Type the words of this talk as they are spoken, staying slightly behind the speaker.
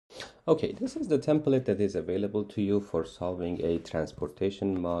Okay, this is the template that is available to you for solving a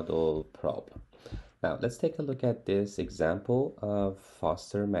transportation model problem. Now, let's take a look at this example of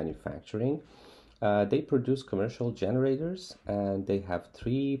Foster Manufacturing. They produce commercial generators and they have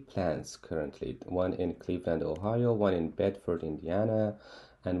three plants currently, one in Cleveland, Ohio, one in Bedford, Indiana,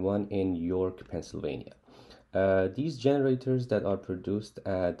 and one in York, Pennsylvania. These generators that are produced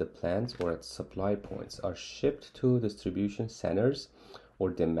at the plants or at supply points are shipped to distribution centers or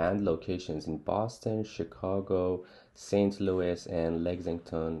demand locations in Boston, Chicago, St. Louis, and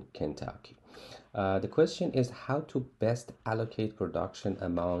Lexington, Kentucky. The question is how to best allocate production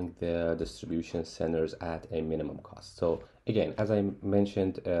among the distribution centers at a minimum cost. So again, as I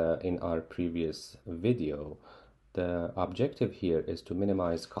mentioned in our previous video, the objective here is to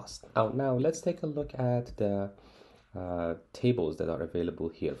minimize cost. Now let's take a look at the tables that are available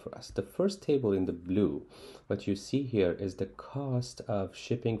here for us. The first table in the blue, what you see here is the cost of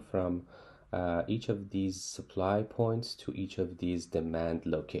shipping from each of these supply points to each of these demand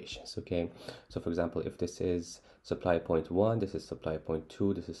locations. Okay, so for example, if this is supply point 1, this is supply point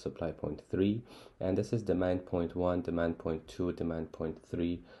 2, this is supply point 3, and this is demand point 1, demand point 2, demand point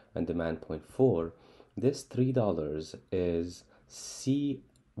 3, and demand point 4, this $3 is C11.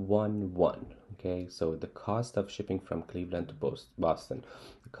 Okay, so the cost of shipping from Cleveland to Boston,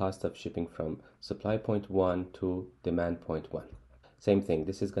 the cost of shipping from supply point 1 to demand point 1. Same thing,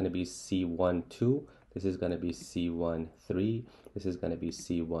 this is going to be C12, this is going to be C13, this is going to be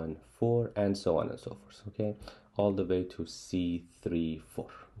C14, and so on and so forth. Okay, all the way to C34.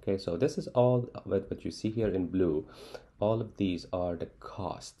 Okay, so this is all what you see here in blue. All of these are the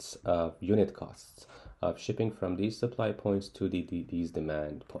costs of unit costs of shipping from these supply points to these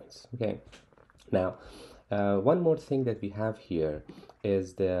demand points. Okay, now one more thing that we have here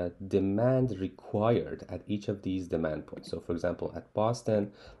is the demand required at each of these demand points. So for example, at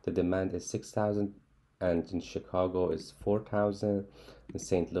Boston, the demand is 6,000, and in Chicago is 4,000, in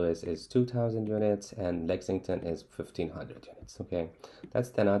St. Louis is 2,000 units, and Lexington is 1,500 units. Okay, that's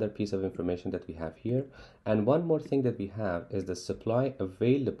another piece of information that we have here. And one more thing that we have is the supply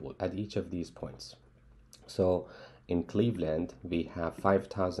available at each of these points. So in Cleveland, we have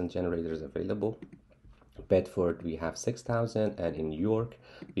 5,000 generators available. Bedford, we have 6,000, and in York,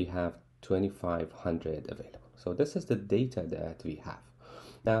 we have 2,500 available. So this is the data that we have.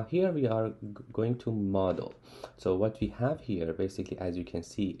 Now here we are going to model. So what we have here, basically, as you can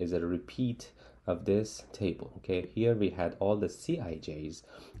see, is a repeat of this table. Okay, here we had all the CIJs,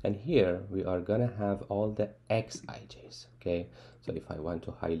 and here we are gonna have all the XIJs. Okay, so if I want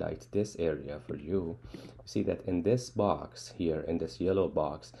to highlight this area for you, see that in this box here, in this yellow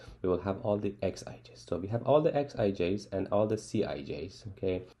box, we will have all the XIJs. So we have all the XIJs and all the CIJs.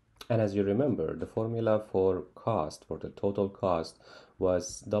 Okay, and as you remember, the formula for cost, for the total cost,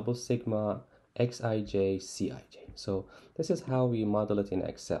 was double sigma Xij Cij. So this is how we model it in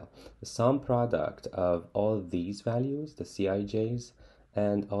Excel. The sum product of all these values, the Cij's,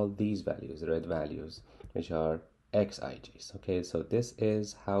 and all these values, red values, which are Xij's. Okay, so this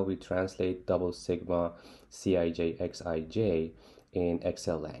is how we translate double sigma Cij Xij in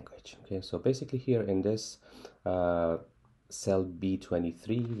Excel language. Okay, so basically here in this cell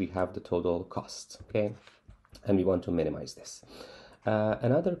B23, we have the total cost. Okay, and we want to minimize this.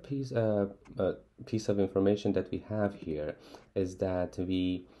 Another piece of information that we have here is that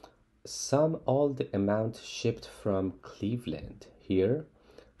we sum all the amount shipped from Cleveland here,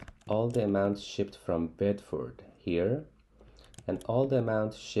 all the amount shipped from Bedford here, and all the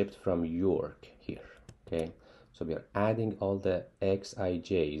amount shipped from York here. Okay, so we are adding all the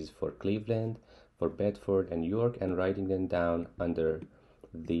XIJs for Cleveland, for Bedford, and York, and writing them down under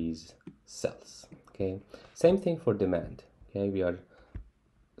these cells. Okay, same thing for demand. Okay, we are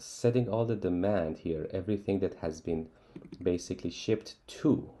setting all the demand here, everything that has been basically shipped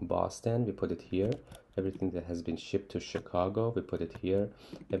to Boston, we put it here. Everything that has been shipped to Chicago, we put it here.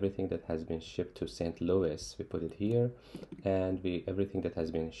 Everything that has been shipped to St. Louis, we put it here. And everything that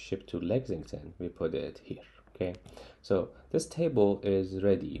has been shipped to Lexington, we put it here. Okay, so this table is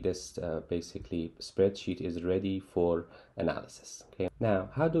ready. This basically spreadsheet is ready for analysis. Okay, now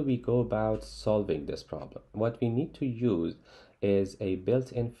how do we go about solving this problem? What we need to use is a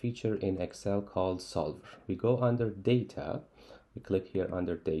built-in feature in Excel called Solver. We go under Data, we click here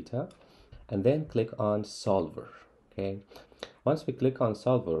under Data, and then click on Solver. Okay, once we click on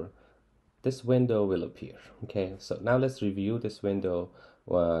Solver, this window will appear. Okay, so now let's review this window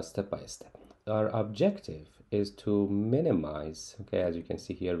step by step. Our objective is to minimize, okay, as you can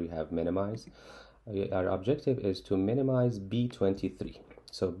see here we have minimize. Our objective is to minimize B23.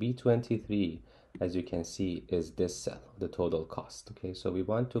 So B23 as you can see, is this cell, the total cost. Okay, so we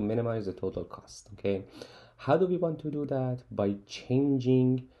want to minimize the total cost. Okay, how do we want to do that? By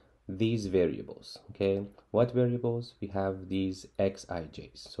changing these variables. Okay, what variables? We have these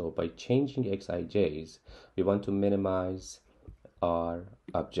xij's. So by changing xij's, we want to minimize our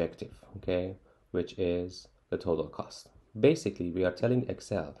objective, okay, which is the total cost. Basically, we are telling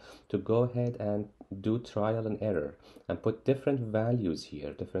Excel to go ahead and do trial and error and put different values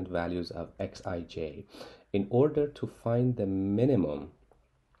here, different values of xij, in order to find the minimum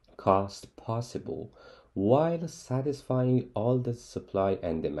cost possible while satisfying all the supply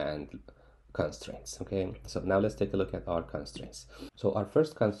and demand constraints. Okay, so now let's take a look at our constraints. So our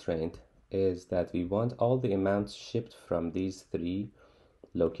first constraint is that we want all the amounts shipped from these three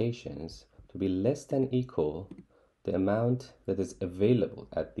locations to be less than equal the amount that is available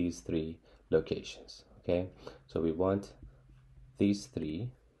at these three locations. Okay, so we want these three,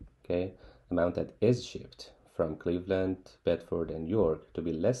 okay, amount that is shipped from Cleveland, Bedford, and York to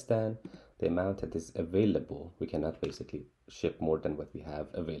be less than the amount that is available. We cannot basically ship more than what we have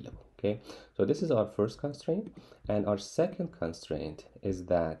available. Okay, so this is our first constraint, and our second constraint is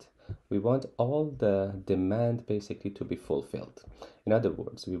that we want all the demand basically to be fulfilled. In other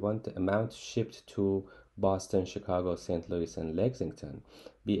words, we want the amount shipped to Boston, Chicago, St. Louis, and Lexington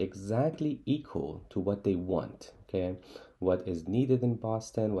be exactly equal to what they want. Okay, what is needed in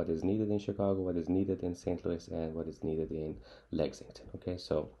Boston, what is needed in Chicago, what is needed in St. Louis, and what is needed in Lexington. Okay,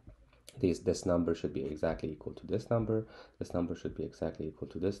 so this number should be exactly equal to this number should be exactly equal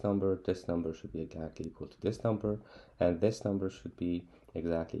to this number should be exactly equal to this number, and this number should be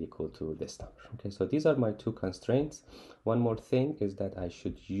exactly equal to this number. Okay, so these are my two constraints. One more thing is that I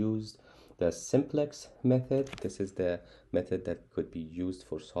should use the simplex method. This is the method that could be used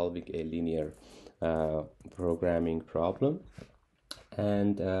for solving a linear programming problem.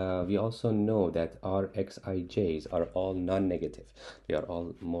 And we also know that our xij's are all non-negative. They are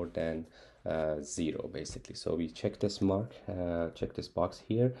all more than 0 basically. So we check this check this box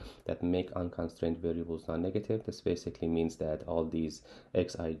here that make unconstrained variables non-negative. This basically means that all these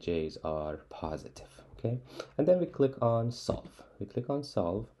xij's are positive. Okay, and then we click on solve. We click on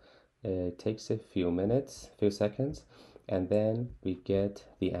solve. It takes a few seconds, and then we get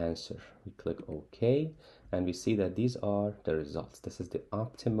the answer. We click OK, and we see that these are the results. This is the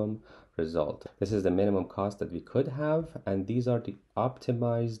optimum result. This is the minimum cost that we could have, and these are the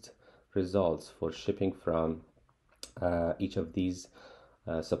optimized results for shipping from each of these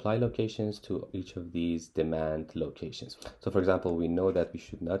supply locations to each of these demand locations. So for example, we know that we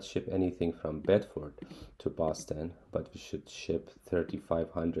should not ship anything from Bedford to Boston, but we should ship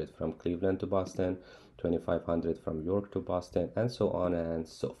 3,500 from Cleveland to Boston, 2,500 from York to Boston, and so on and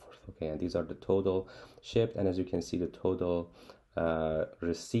so forth. Okay, and these are the total shipped, and as you can see, the total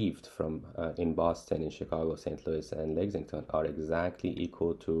received from in Boston, in Chicago, St. Louis, and Lexington are exactly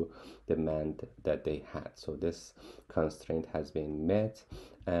equal to demand that they had. So this constraint has been met,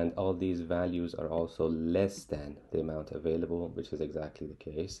 and all these values are also less than the amount available, which is exactly the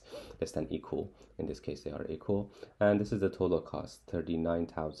case. Less than equal. In this case, they are equal, and this is the total cost,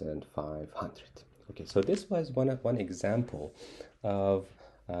 39,500. Okay, so this was one example of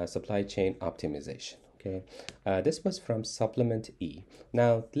supply chain optimization. Okay, this was from supplement E.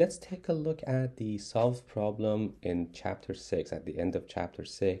 Now let's take a look at the solved problem in chapter 6, at the end of chapter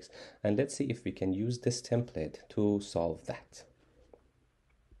 6, and let's see if we can use this template to solve that.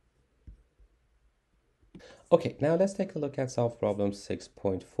 Okay, now let's take a look at solve problem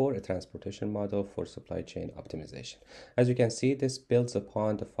 6.4, a transportation model for supply chain optimization. As you can see, this builds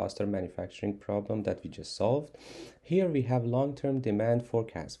upon the Foster manufacturing problem that we just solved. Here we have long-term demand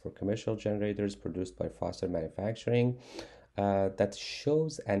forecast for commercial generators produced by Foster manufacturing that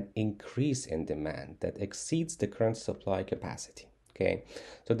shows an increase in demand that exceeds the current supply capacity. Okay,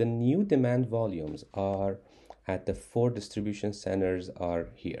 so the new demand volumes are at the 4 distribution centers are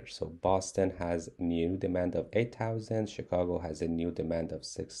here. So Boston has new demand of 8,000, Chicago has a new demand of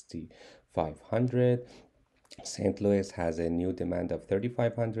 6,500, St. Louis has a new demand of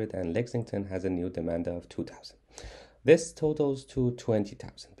 3,500, and Lexington has a new demand of 2,000. This totals to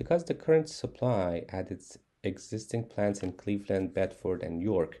 20,000. Because the current supply at its existing plants in Cleveland, Bedford, and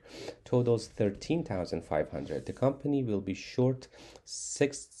York totals 13,500. The company will be short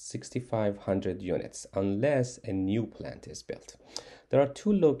 6,500 units unless a new plant is built. There are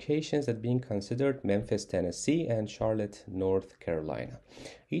 2 locations that are being considered, Memphis, Tennessee, and Charlotte, North Carolina.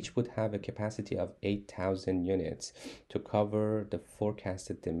 Each would have a capacity of 8,000 units to cover the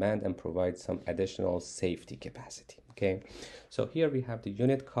forecasted demand and provide some additional safety capacity. Okay, so here we have the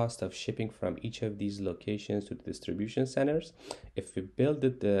unit cost of shipping from each of these locations to the distribution centers. If we build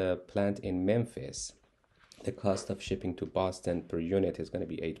the plant in Memphis, the cost of shipping to Boston per unit is going to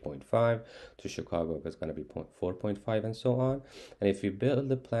be 8.5, to Chicago is going to be 4.5, and so on. And if we build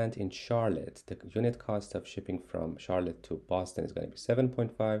the plant in Charlotte, the unit cost of shipping from Charlotte to Boston is going to be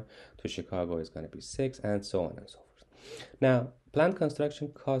 7.5, to Chicago is going to be 6, and so on and so forth. Now, plant construction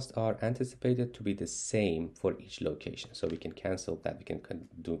costs are anticipated to be the same for each location, so we can cancel that.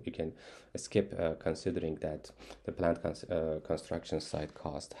 We can skip considering that the plant construction site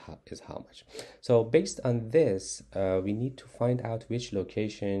cost is how much. So based on this, we need to find out which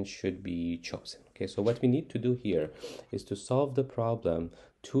location should be chosen. Okay, so what we need to do here is to solve the problem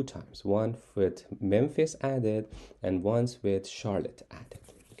two times, one with Memphis added and once with Charlotte added.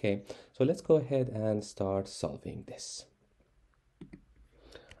 Okay, so let's go ahead and start solving this.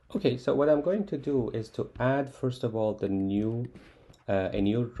 Okay, so what I'm going to do is to add first of all a new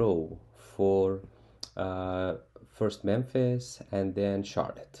row for first Memphis and then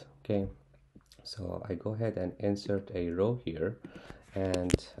Charlotte. Okay, so I go ahead and insert a row here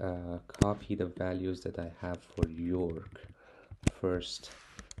and copy the values that I have for York first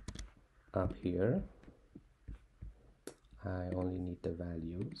up here. I only need the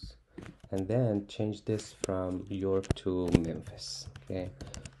values, and then change this from York to Memphis. Okay,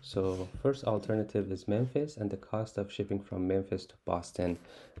 so first alternative is Memphis, and the cost of shipping from Memphis to Boston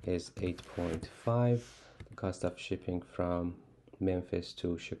is 8.5. The cost of shipping from Memphis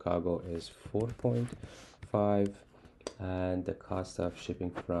to Chicago is 4.5, and the cost of shipping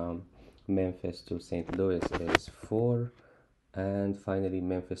from Memphis to St. Louis is 4, and finally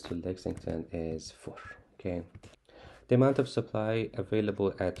Memphis to Lexington is 4. Okay, the amount of supply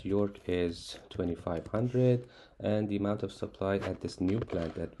available at York is 2,500, and the amount of supply at this new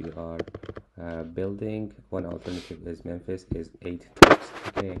plant that we are building, one alternative is Memphis, is 8,000.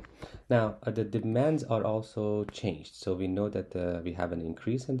 Okay, now the demands are also changed, so we know that we have an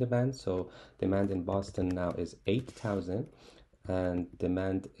increase in demand. So demand in Boston now is 8,000, and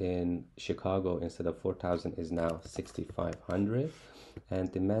demand in Chicago instead of 4,000 is now 6,500,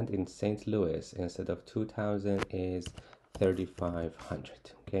 and demand in St. Louis instead of 2,000 is 3,500.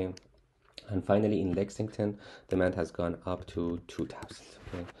 Okay, and finally in Lexington demand has gone up to 2,000.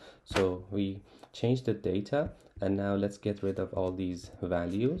 Okay, so we changed the data, and now let's get rid of all these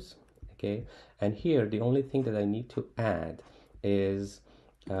values. Okay, and here the only thing that I need to add is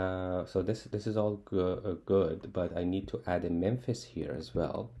so this is all good, but I need to add a Memphis here as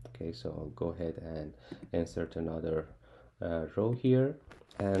well. Okay, so I'll go ahead and insert another row here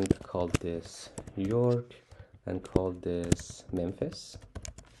and call this York and call this Memphis.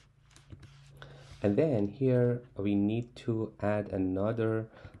 And then here we need to add another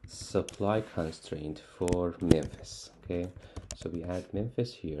supply constraint for Memphis. Okay, so we add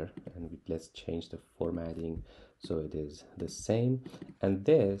Memphis here, and let's change the formatting so it is the same, and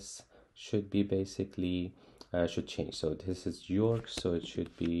this should be basically should change. So this is York, so it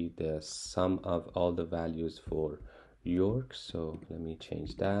should be the sum of all the values for York. So let me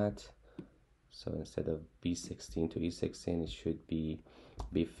change that. So instead of B16 to E16, it should be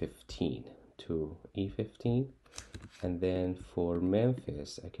B15 to E15. And then for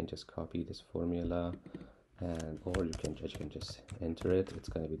Memphis, I can just copy this formula, and or you can just enter it. It's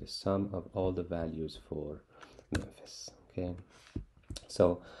going to be the sum of all the values for Memphis. Okay,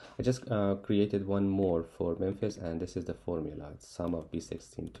 so I just created one more for Memphis, and this is the formula. It's sum of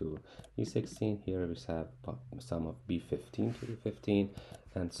B16 to E16. Here we have sum of B15 to E15,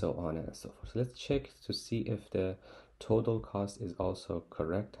 and so on and so forth. So let's check to see if the total cost is also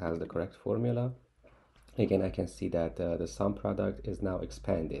correct, has the correct formula. Again, I can see that the sum product is now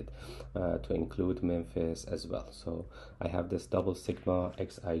expanded to include Memphis as well. So I have this double sigma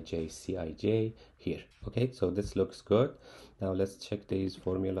xij cij here. Okay, so this looks good. Now let's check these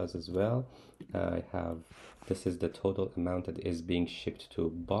formulas as well. I have, this is the total amount that is being shipped to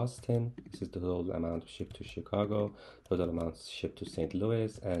Boston. This is the total amount shipped to Chicago, total amount shipped to St.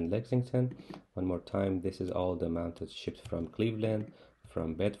 Louis and Lexington. One more time, this is all the amount that's shipped from Cleveland,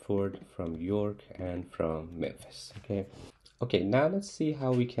 from Bedford, from York, and from Memphis. Okay, now let's see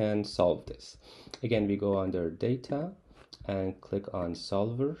how we can solve this. Again, we go under data and click on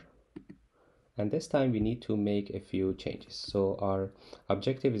solver, and this time we need to make a few changes. So our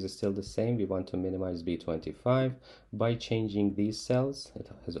objective is still the same. We want to minimize B25 by changing these cells. It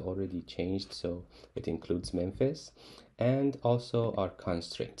has already changed, so it includes Memphis, and also our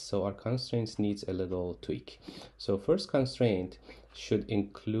constraints. So our constraints needs a little tweak. So first constraint should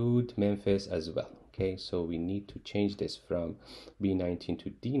include Memphis as well. Okay, so we need to change this from B19 to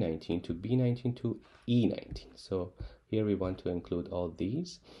D19 to B19 to E19. So here we want to include all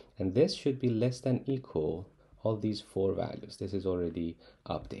these, and this should be less than equal all these four values. This is already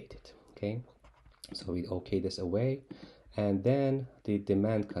updated. Okay, so we okay this away, and then the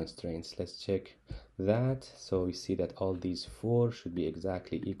demand constraints, let's check that. So we see that all these four should be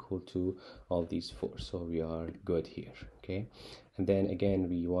exactly equal to all these four, so we are good here. Okay, and then again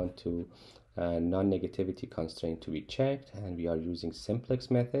we want to non-negativity constraint to be checked, and we are using simplex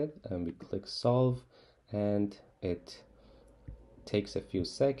method, and we click solve, and it takes a few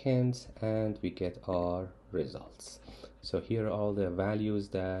seconds and we get our results. So here are all the values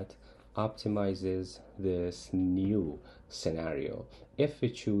that optimizes this new scenario if we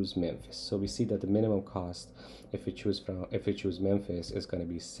choose Memphis. So we see that the minimum cost if we choose Memphis is going to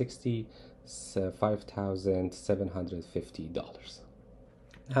be $65,750.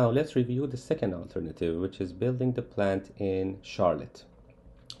 Now let's review the second alternative, which is building the plant in Charlotte.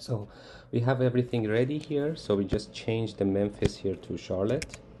 So we have everything ready here, so we just change the Memphis here to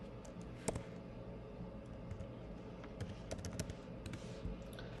Charlotte.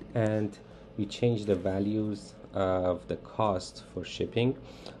 And we change the values of the cost for shipping.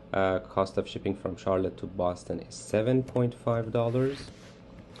 Cost of shipping from Charlotte to Boston is $7.5.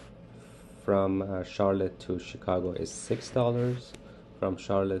 From Charlotte to Chicago is $6. From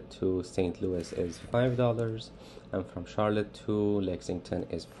Charlotte to St. Louis is $5. And from Charlotte to Lexington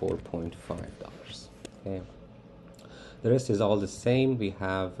is $4.5. Okay. The rest is all the same. We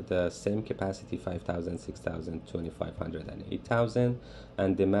have the same capacity, 5,000, 6,000, 2,500, and 8,000.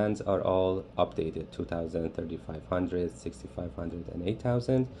 And demands are all updated, 2,000, 3,500, 6,500, and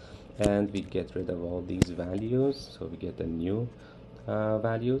 8,000. And we get rid of all these values. So we get the new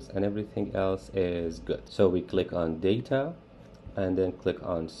values, and everything else is good. So we click on data and then click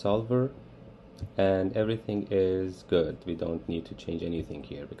on solver, and everything is good. We don't need to change anything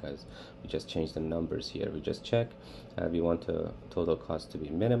here because we just changed the numbers here. We just check. We want the total cost to be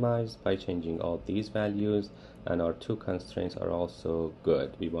minimized by changing all these values, and our two constraints are also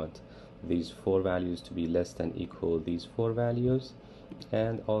good. We want these four values to be less than equal these four values,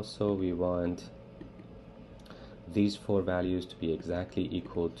 and also we want these four values to be exactly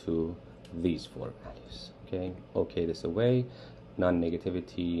equal to these four values. Okay, this away.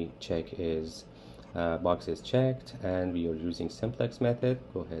 Non-negativity check is box is checked, and we are using simplex method.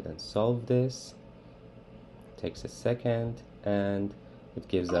 Go ahead and solve this. Takes a second, and it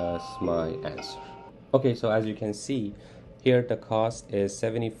gives us my answer. Okay, so as you can see here, the cost is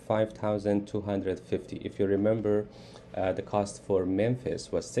 $75,250. If you remember, the cost for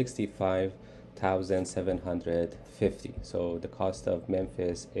Memphis was $65,750. So the cost of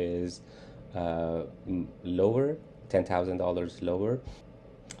Memphis is lower, $10,000 lower.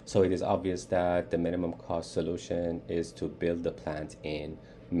 So it is obvious that the minimum cost solution is to build the plant in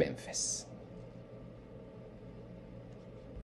Memphis.